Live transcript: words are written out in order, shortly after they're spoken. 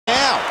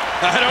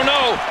I don't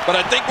know, but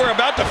I think we're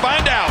about to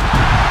find out.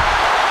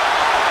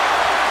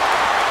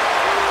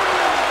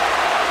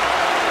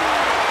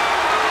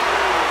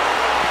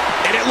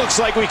 And it looks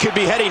like we could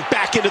be heading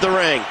back into the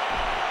ring.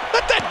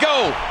 Let that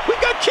go. We've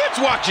got kids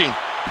watching.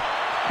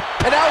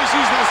 And now he's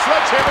using the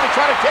sledgehammer to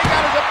try to take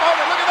out his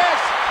opponent. Look at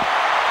this.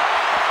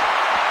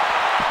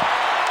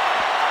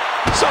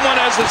 Someone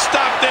has to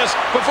stop this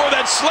before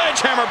that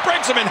sledgehammer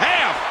breaks him in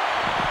half.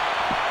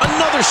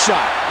 Another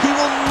shot. He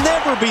will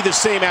never be the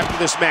same after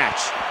this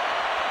match.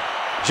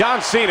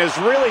 John Cena has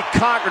really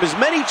conquered as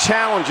many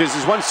challenges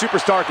as one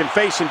superstar can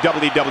face in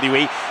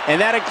WWE, and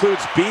that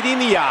includes beating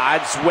the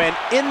odds when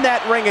in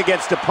that ring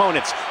against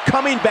opponents,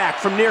 coming back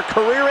from near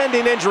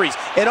career-ending injuries,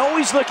 and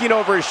always looking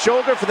over his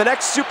shoulder for the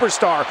next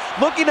superstar,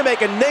 looking to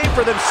make a name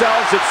for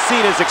themselves at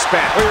Cena's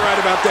expense. Well, you're right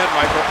about that,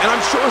 Michael. And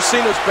I'm sure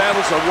Cena's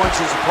battles are ones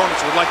his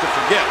opponents would like to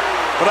forget.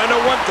 But I know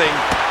one thing,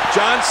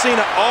 John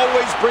Cena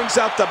always brings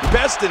out the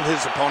best in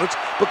his opponents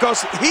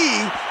because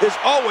he is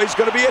always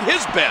going to be at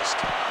his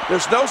best.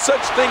 There's no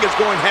such thing as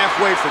going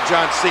halfway for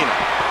John Cena.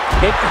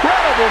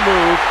 Incredible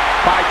move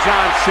by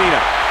John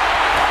Cena.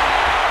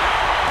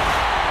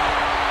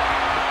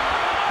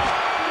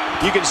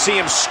 You can see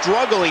him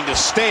struggling to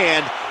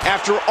stand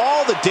after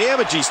all the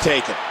damage he's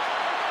taken.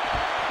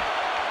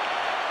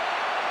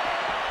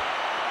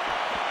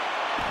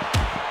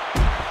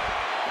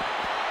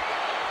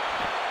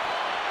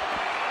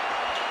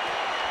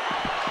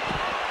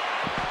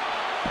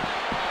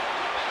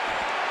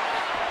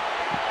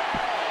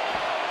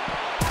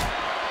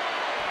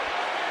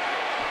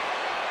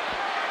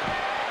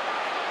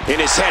 And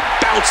his head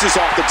bounces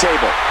off the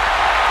table.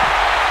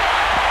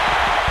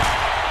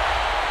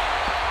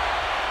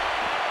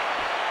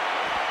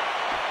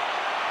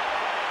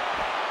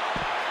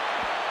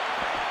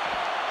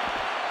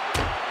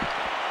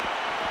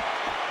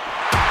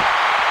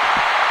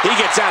 He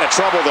gets out of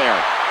trouble there.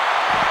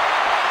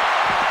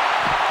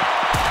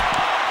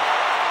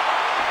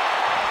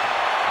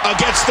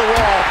 Against the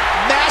wall.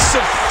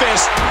 Massive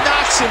fist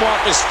knocks him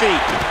off his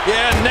feet.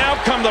 Yeah, now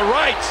come the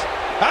rights.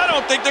 I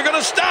don't think they're going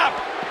to stop.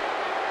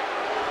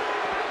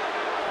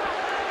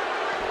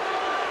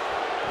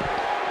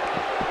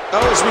 Oh,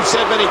 as we've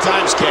said many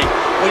times, King,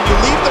 when you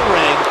leave the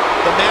ring,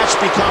 the match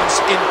becomes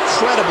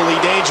incredibly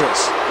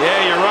dangerous.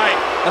 Yeah, you're right.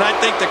 And I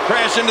think the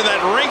crash into that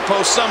ring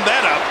post summed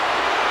that up.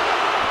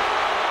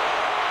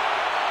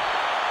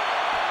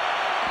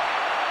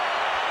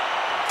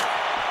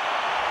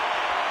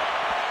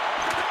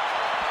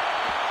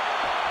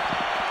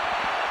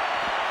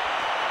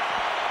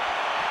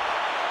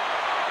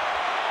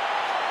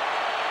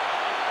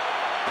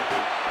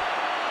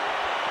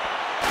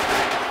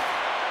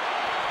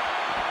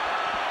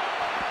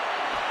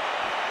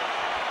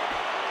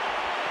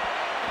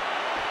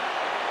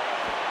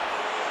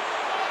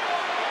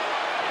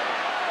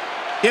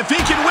 If he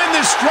can win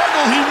this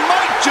struggle, he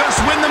might just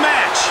win the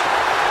match.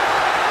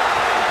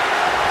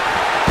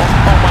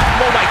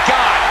 Oh my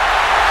God.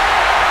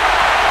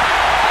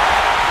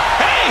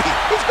 Hey,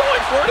 he's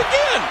going for it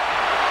again.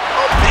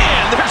 Oh,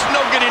 man, there's no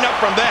getting up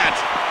from that.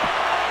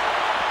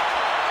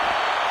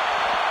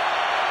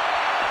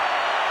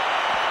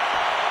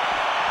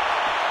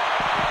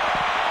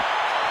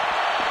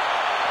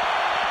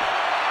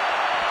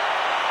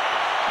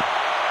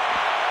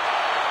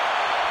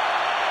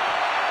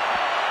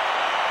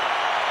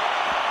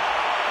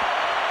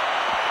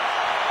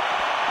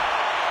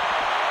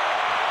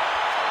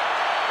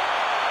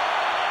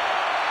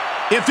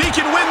 If he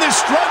can win this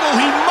struggle,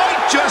 he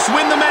might just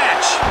win the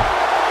match.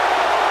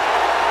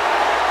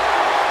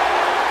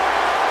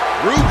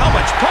 Rube, how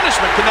much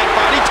punishment can that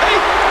body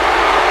take?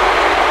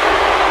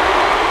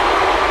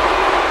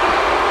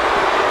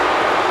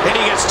 And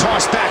he gets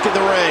tossed back in the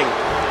ring.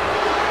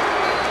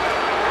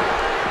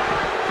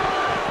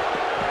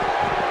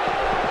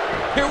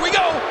 Here we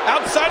go,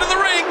 outside of the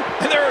ring,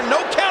 and there are no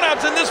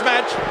countouts in this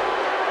match.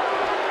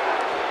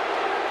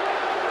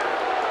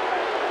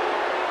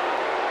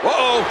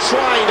 Uh-oh,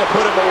 trying to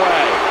put him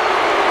away.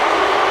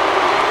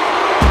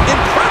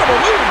 Incredible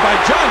move by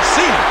John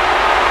Cena.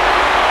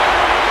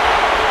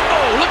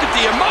 Oh, look at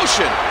the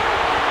emotion.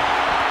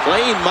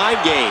 Playing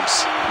mind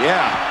games.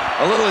 Yeah,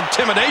 a little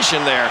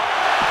intimidation there.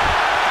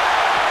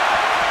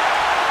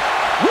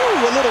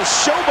 Woo, a little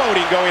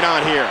showboating going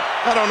on here.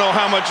 I don't know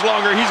how much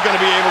longer he's going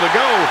to be able to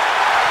go.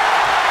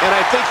 And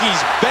I think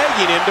he's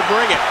begging him to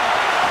bring it.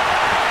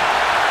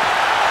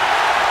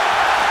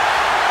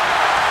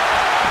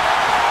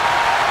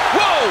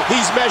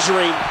 He's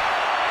measuring.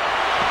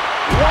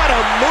 What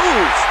a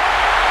move.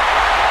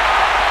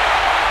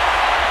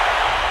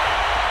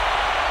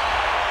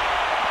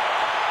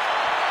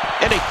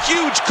 And a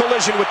huge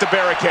collision with the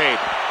barricade.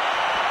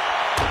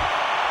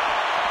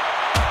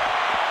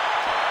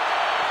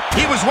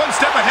 He was one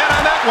step ahead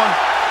on that one.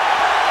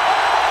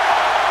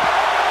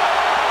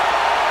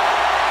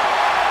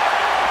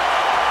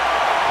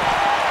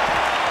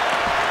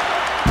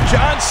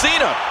 John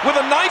Cena with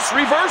a nice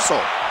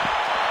reversal.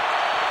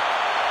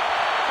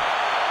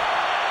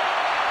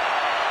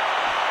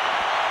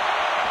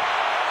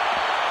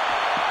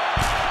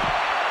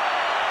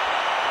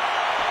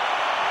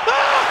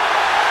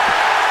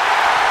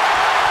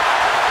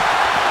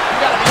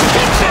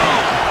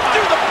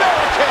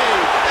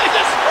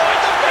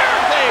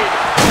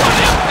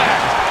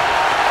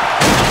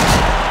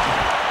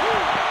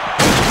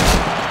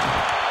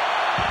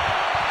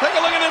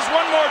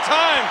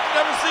 time.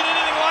 Never seen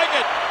anything like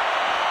it.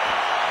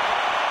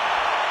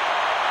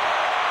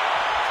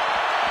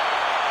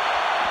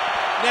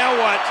 Now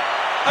what?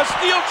 A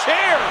steel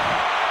chair.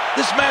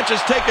 This match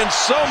has taken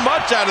so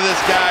much out of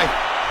this guy.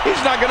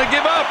 He's not going to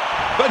give up.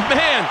 But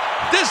man,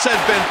 this has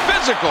been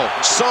physical.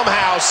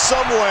 Somehow,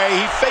 someway,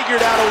 he figured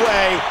out a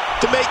way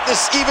to make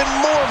this even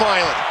more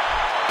violent.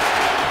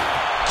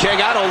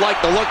 King, I don't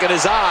like the look in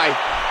his eye.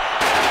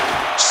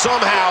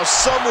 Somehow,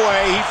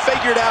 someway, he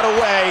figured out a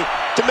way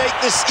to make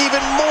this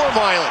even more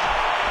violent.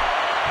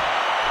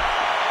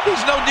 These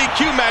no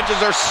DQ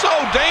matches are so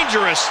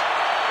dangerous.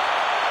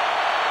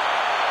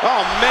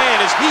 Oh man,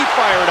 is he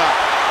fired up.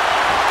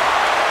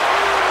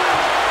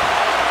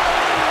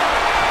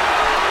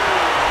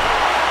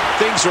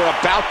 Things are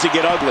about to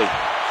get ugly.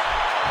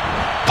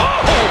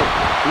 Oh!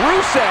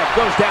 Rusev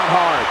goes down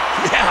hard.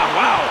 Yeah,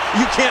 wow.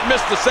 You can't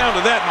miss the sound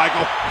of that,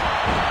 Michael.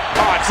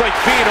 Oh, it's like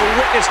being a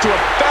witness to a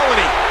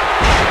felony.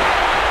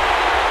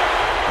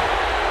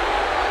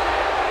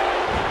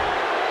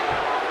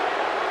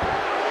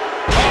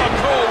 Oh,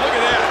 Cole, look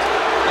at that.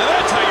 Now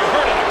that's how you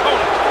hurt an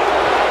opponent.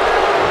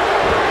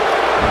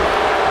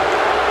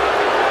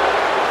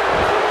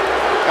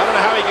 I don't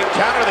know how he can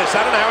counter this.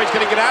 I don't know how he's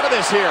going to get out of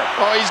this here.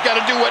 Oh, he's got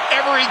to do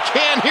whatever he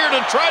can here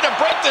to try to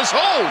break this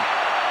hold.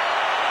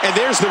 And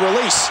there's the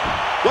release.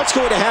 What's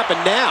going to happen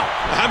now?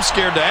 I'm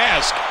scared to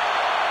ask.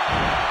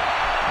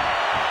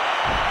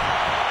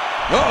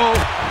 Uh-oh.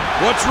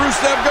 What's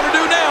Rusev going to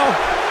do now?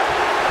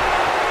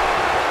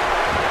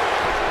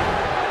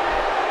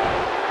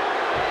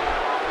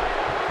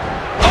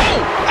 Oh!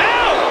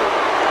 Ow!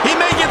 He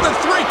may get the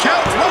 3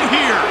 counts right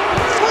here.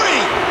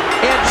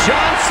 3! And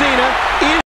John Cena is